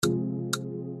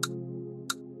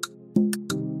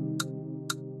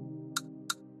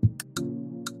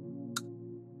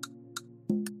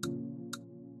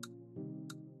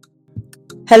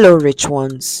Hello, rich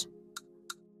ones.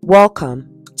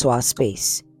 Welcome to our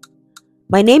space.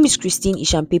 My name is Christine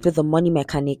Ishampepe, the Money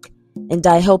Mechanic, and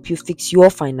I help you fix your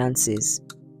finances.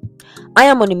 I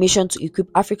am on a mission to equip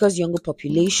Africa's younger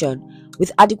population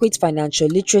with adequate financial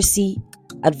literacy,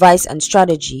 advice, and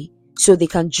strategy so they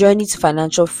can journey to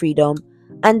financial freedom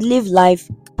and live life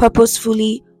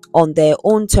purposefully on their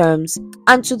own terms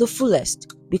and to the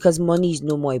fullest, because money is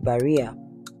no more a barrier.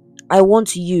 I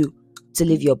want you to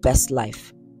live your best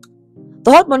life. The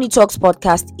Hot Money Talks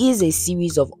podcast is a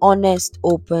series of honest,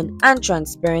 open, and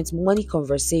transparent money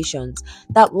conversations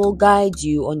that will guide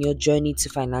you on your journey to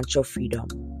financial freedom.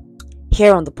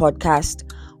 Here on the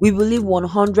podcast, we believe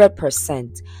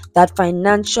 100% that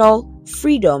financial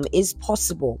freedom is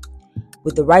possible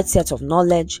with the right set of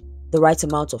knowledge, the right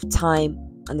amount of time,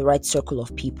 and the right circle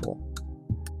of people.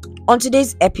 On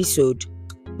today's episode,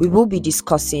 we will be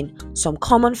discussing some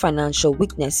common financial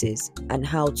weaknesses and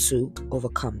how to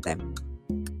overcome them.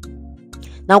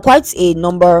 Now, quite a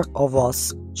number of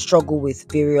us struggle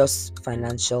with various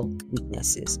financial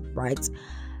weaknesses, right?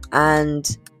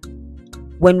 And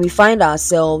when we find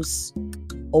ourselves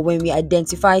or when we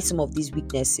identify some of these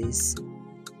weaknesses,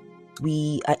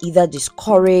 we are either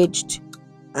discouraged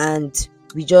and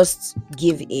we just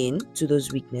give in to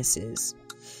those weaknesses,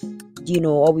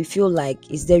 or we feel like,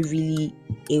 is there really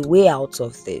a way out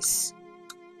of this?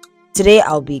 Today,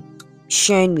 I'll be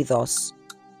sharing with us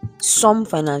some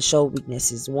financial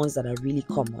weaknesses, ones that are really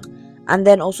common, and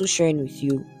then also sharing with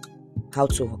you how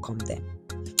to overcome them.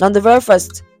 Now, the very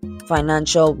first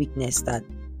financial weakness that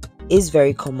is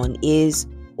very common is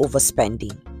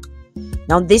overspending.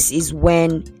 Now, this is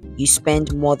when you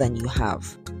spend more than you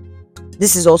have.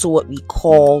 This is also what we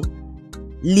call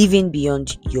living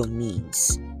beyond your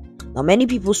means. Now, many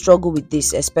people struggle with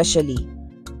this, especially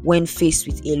when faced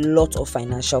with a lot of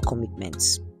financial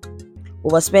commitments.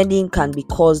 Overspending can be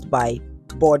caused by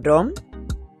boredom,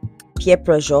 peer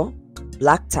pressure,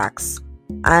 black tax,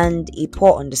 and a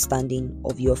poor understanding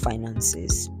of your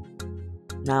finances.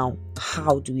 Now,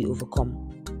 how do we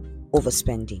overcome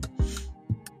overspending?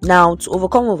 Now, to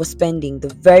overcome overspending,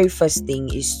 the very first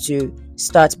thing is to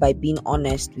start by being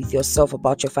honest with yourself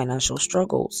about your financial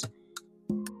struggles.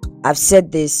 I've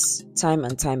said this time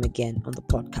and time again on the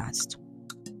podcast.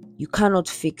 You cannot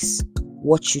fix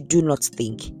what you do not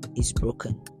think is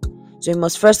broken. So you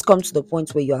must first come to the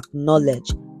point where you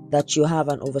acknowledge that you have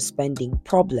an overspending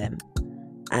problem.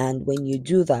 And when you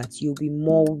do that, you'll be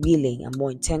more willing and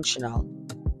more intentional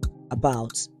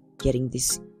about getting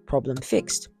this problem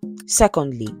fixed.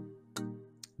 Secondly,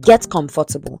 get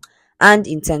comfortable and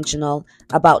intentional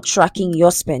about tracking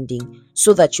your spending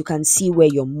so that you can see where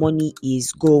your money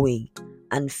is going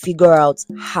and figure out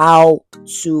how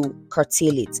to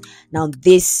curtail it. Now,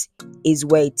 this is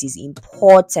where it is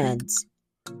important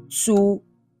to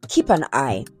keep an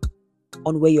eye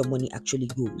on where your money actually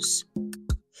goes.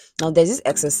 Now, there's this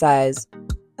exercise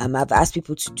I've asked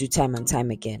people to do time and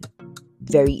time again.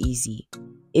 Very easy.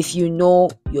 If you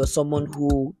know you're someone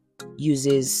who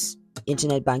uses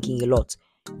internet banking a lot,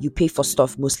 you pay for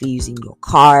stuff mostly using your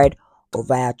card or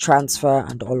via transfer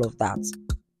and all of that.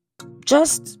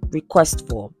 Just request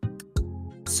for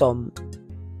some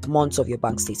months of your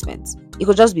bank statements. It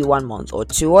could just be 1 month or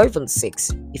 2 or even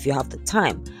 6 if you have the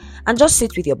time. And just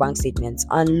sit with your bank statements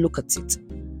and look at it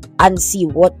and see,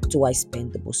 what do I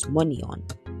spend the most money on?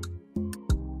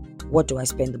 What do I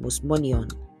spend the most money on?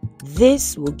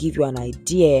 This will give you an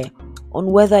idea on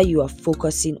whether you are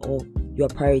focusing or you are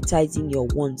prioritizing your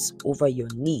wants over your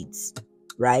needs,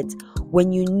 right?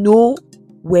 When you know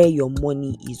where your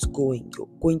money is going, you're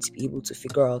going to be able to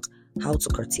figure out how to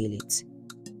curtail it,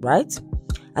 right?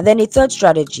 And then a third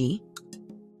strategy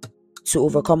to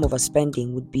overcome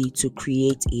overspending would be to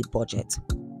create a budget.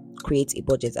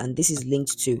 And this is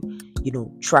linked to,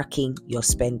 tracking your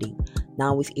spending.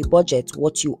 Now, with a budget,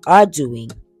 what you are doing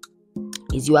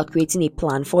is you are creating a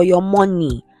plan for your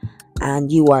money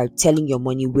and you are telling your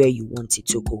money where you want it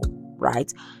to go,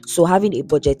 right? So having a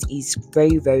budget is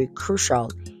very, very crucial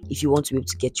if you want to be able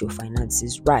to get your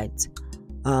finances right.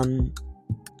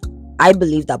 I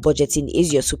believe that budgeting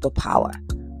is your superpower.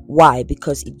 Why?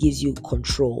 Because it gives you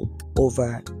control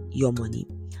over your money.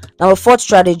 Now, a fourth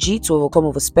strategy to overcome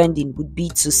overspending would be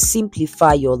to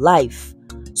simplify your life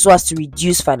so as to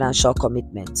reduce financial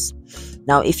commitments.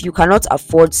 Now, if you cannot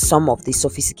afford some of the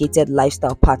sophisticated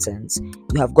lifestyle patterns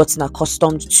you have gotten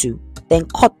accustomed to, then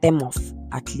cut them off,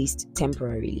 at least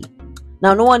temporarily.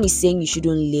 Now, no one is saying you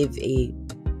shouldn't live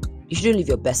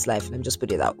your best life. Let me just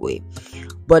put it that way.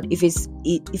 But if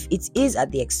it is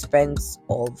at the expense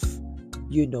of,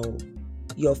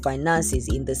 your finances,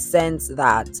 in the sense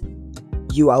that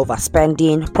you are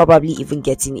overspending, probably even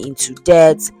getting into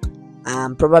debt,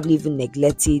 probably even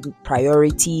neglecting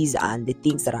priorities and the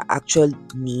things that are actual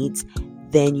needs,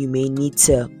 then you may need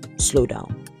to slow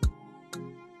down.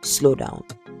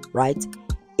 Right?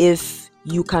 If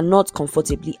you cannot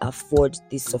comfortably afford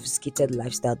this sophisticated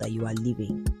lifestyle that you are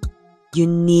living, you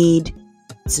need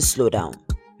to slow down.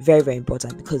 Very, very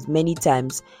important, because many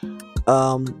times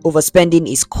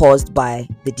overspending is caused by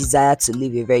the desire to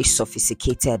live a very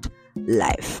sophisticated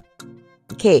life.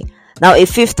 Okay, now a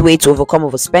fifth way to overcome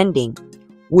overspending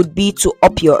would be to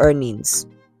up your earnings,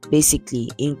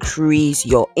 basically increase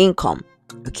your income.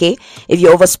 Okay, if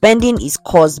your overspending is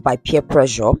caused by peer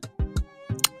pressure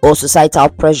or societal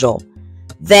pressure,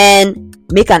 then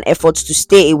make an effort to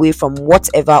stay away from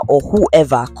whatever or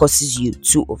whoever causes you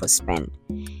to overspend.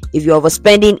 If your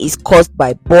overspending is caused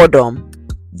by boredom,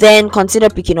 then consider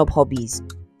picking up hobbies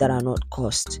that are not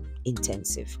cost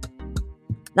intensive.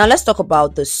 Now let's talk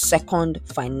about the second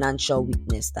financial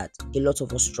weakness that a lot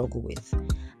of us struggle with.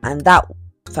 And that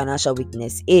financial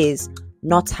weakness is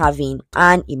not having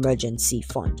an emergency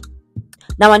fund.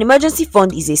 Now, an emergency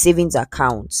fund is a savings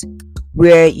account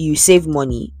where you save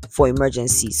money for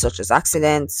emergencies such as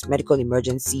accidents, medical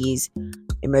emergencies,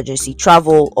 emergency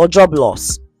travel, or job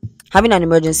loss. Having an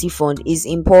emergency fund is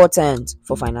important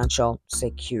for financial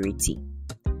security.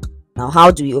 Now,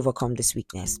 how do we overcome this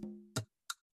weakness?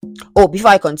 Oh,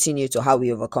 before I continue to how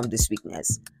we overcome this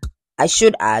weakness, I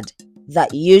should add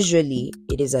that usually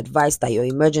it is advised that your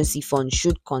emergency fund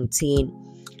should contain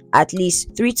at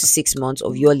least 3 to 6 months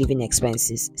of your living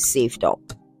expenses saved up,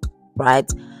 right?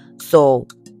 So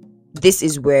this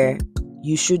is where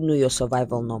you should know your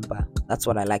survival number. That's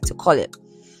what I like to call it.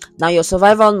 Now, your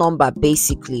survival number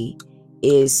basically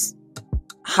is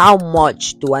how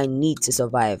much do I need to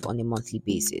survive on a monthly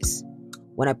basis.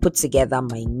 When I put together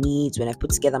my needs, when I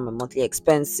put together my monthly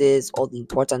expenses, all the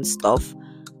important stuff,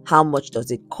 how much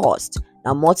does it cost?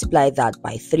 Now multiply that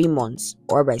by 3 months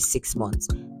or by 6 months.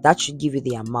 That should give you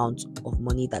the amount of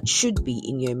money that should be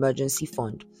in your emergency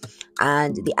fund.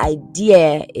 And the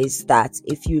idea is that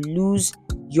if you lose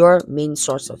your main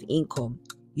source of income,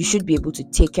 you should be able to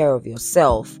take care of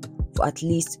yourself for at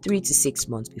least 3 to 6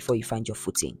 months before you find your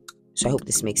footing. So I hope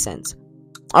this makes sense.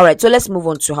 Alright, so let's move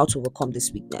on to how to overcome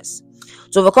this weakness.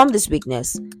 To overcome this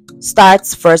weakness, start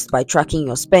first by tracking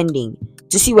your spending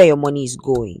to see where your money is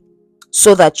going,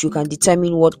 so that you can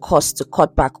determine what costs to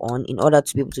cut back on in order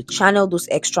to be able to channel those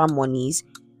extra monies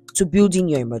to building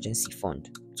your emergency fund.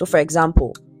 So for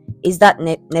example, is that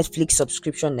Netflix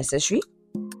subscription necessary?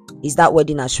 Is that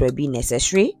wedding ashwabi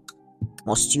necessary?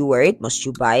 Must you wear it? Must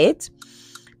you buy it?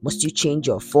 Must you change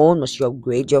your phone? Must you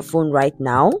upgrade your phone right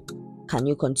now? Can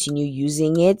you continue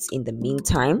using it in the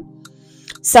meantime?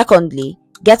 Secondly,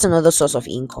 get another source of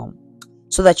income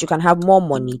so that you can have more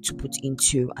money to put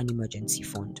into an emergency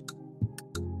fund.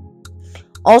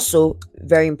 Also,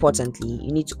 very importantly,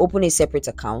 you need to open a separate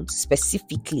account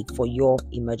specifically for your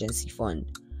emergency fund.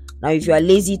 Now, if you are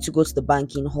lazy to go to the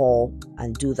banking hall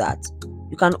and do that,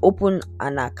 you can open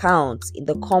an account in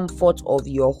the comfort of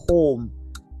your home.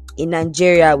 In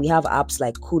Nigeria, we have apps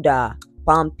like Kuda,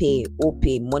 PalmPay,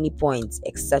 OPay, MoneyPoint,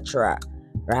 etc.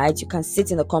 Right? You can sit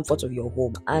in the comfort of your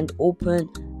home and open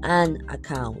an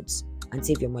account and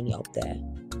save your money up there.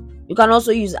 You can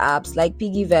also use apps like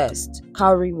PiggyVest,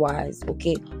 Cowrywise,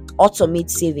 okay? Automate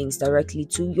savings directly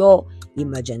to your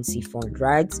emergency fund,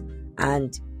 right?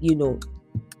 And,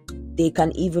 they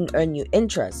can even earn you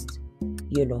interest,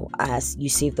 as you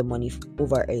save the money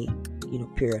over a,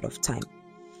 period of time.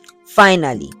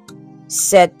 Finally,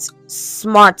 set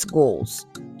smart goals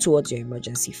towards your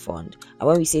emergency fund. And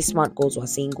when we say smart goals, we're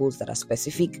saying goals that are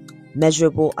specific,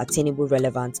 measurable, attainable,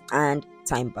 relevant, and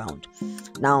time-bound.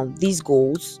 Now, these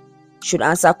goals should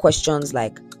answer questions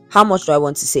like, how much do I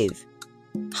want to save?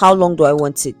 How long do I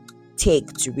want to take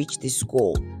to reach this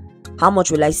goal? How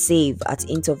much will I save at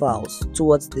intervals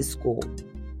towards this goal?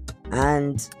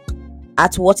 And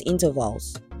at what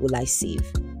intervals will I save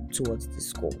towards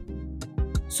this goal?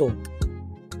 So,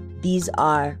 these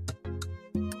are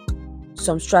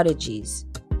some strategies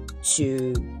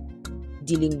to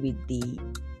dealing with the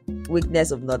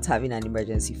weakness of not having an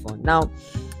emergency fund. Now,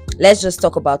 let's just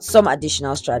talk about some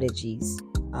additional strategies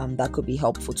that could be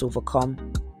helpful to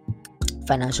overcome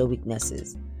financial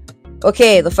weaknesses.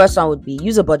 Okay, the first one would be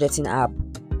use a budgeting app.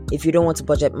 If you don't want to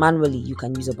budget manually, you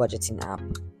can use a budgeting app.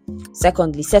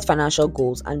 Secondly, set financial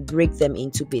goals and break them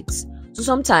into bits. So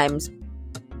sometimes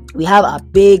we have a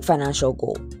big financial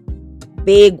goal,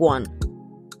 big one.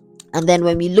 And then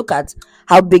when we look at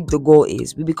how big the goal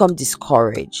is, we become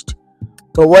discouraged.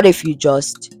 But what if you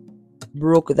just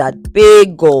broke that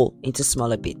big goal into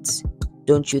smaller bits?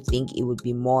 don't you think it would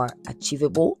be more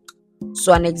achievable?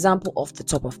 So an example off the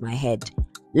top of my head,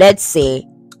 let's say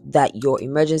that your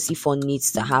emergency fund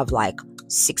needs to have like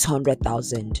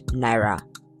 600,000 naira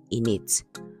in it,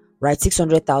 right?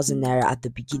 600,000 naira at the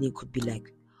beginning could be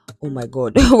like, oh my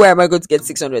god, where am I going to get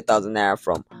 600,000 naira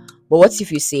from? But what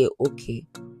if you say, okay,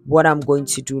 what I'm going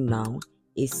to do now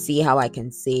is see how I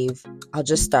can save. I'll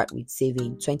just start with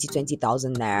saving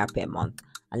 20,000 naira per month,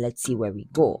 and let's see where we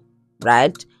go,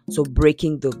 right? So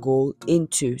breaking the goal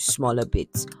into smaller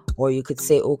bits. Or you could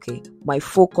say, okay, my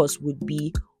focus would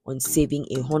be on saving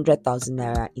 100,000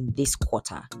 naira in this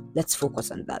quarter. Let's focus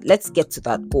on that. Let's get to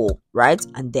that goal, right?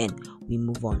 And then we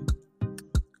move on.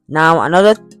 Now,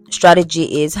 another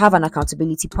strategy is have an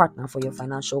accountability partner for your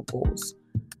financial goals.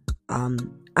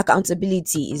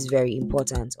 Accountability is very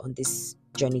important on this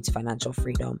journey to financial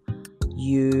freedom.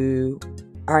 You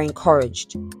are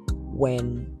encouraged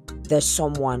when there's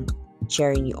someone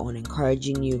cheering you on,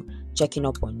 encouraging you, checking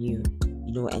up on you,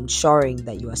 ensuring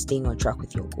that you are staying on track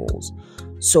with your goals.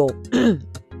 So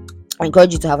I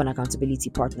encourage you to have an accountability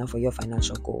partner for your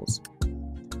financial goals.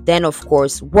 Then, of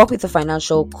course, work with a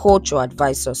financial coach or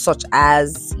advisor, such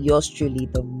as yours truly,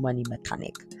 the Money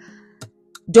Mechanic.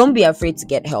 Don't be afraid to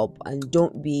get help, and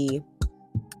don't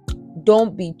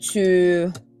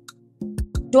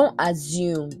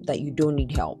assume that you don't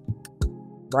need help,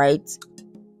 right?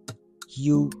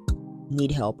 You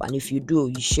need help, and if you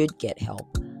do, you should get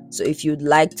help. So if you'd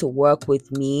like to work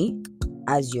with me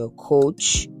as your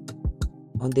coach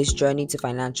on this journey to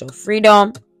financial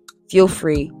freedom, feel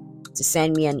free to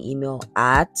send me an email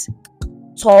at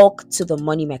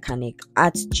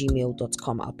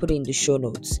talktothemoneymechanic@gmail.com. I'll put it in the show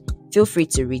notes. Feel free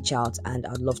to reach out, and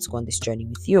I'd love to go on this journey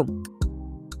with you.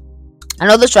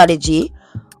 Another strategy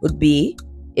would be,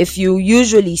 if you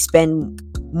usually spend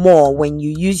more when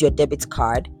you use your debit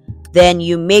card, then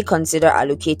you may consider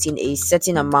allocating a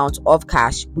certain amount of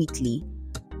cash weekly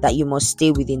that you must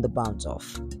stay within the bounds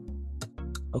of.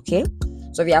 Okay?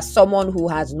 So if you are someone who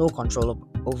has no control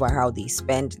over how they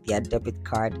spend their debit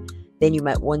card, then you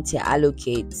might want to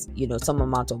allocate, some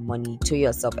amount of money to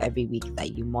yourself every week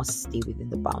that you must stay within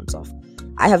the bounds of.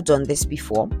 I have done this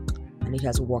before, and it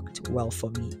has worked well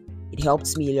for me. It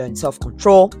helps me learn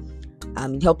self-control.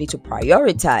 It helped me to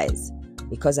prioritize,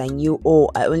 because I knew,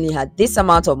 I only had this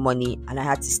amount of money and I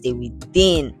had to stay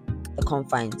within the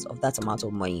confines of that amount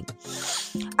of money.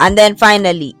 And then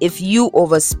finally, if you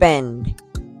overspend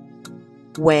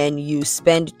when you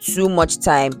spend too much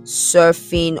time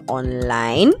surfing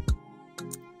online,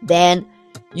 then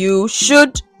you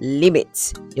should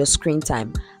limit your screen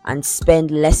time and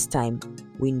spend less time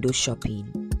window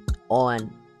shopping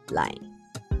online.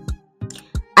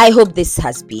 I hope this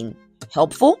has been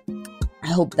helpful. I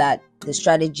hope that the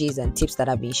strategies and tips that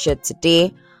have been shared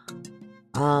today,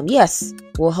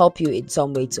 will help you in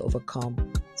some way to overcome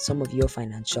some of your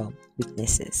financial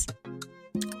weaknesses.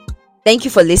 Thank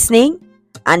you for listening.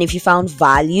 And if you found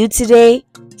value today,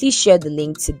 please share the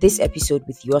link to this episode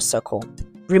with your circle.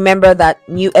 Remember that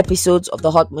new episodes of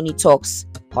the Hot Money Talks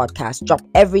podcast drop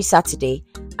every Saturday,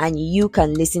 and you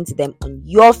can listen to them on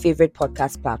your favorite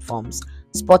podcast platforms: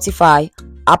 Spotify,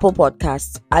 Apple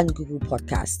Podcasts, and Google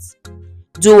Podcasts.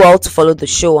 Do well to follow the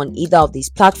show on either of these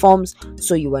platforms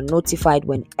so you are notified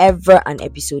whenever an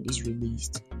episode is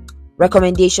released.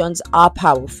 Recommendations are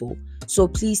powerful, so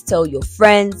please tell your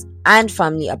friends and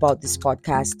family about this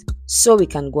podcast so we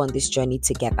can go on this journey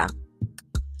together.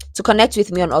 To connect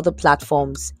with me on other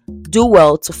platforms, do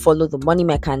well to follow The Money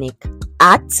Mechanic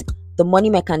at The Money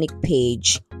Mechanic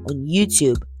page on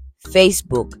YouTube,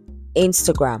 Facebook,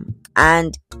 Instagram,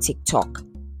 and TikTok.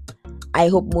 I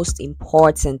hope most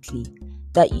importantly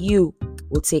that you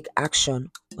will take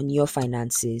action on your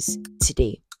finances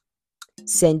today.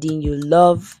 Sending you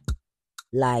love,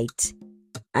 light,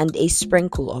 and a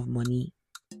sprinkle of money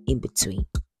in between.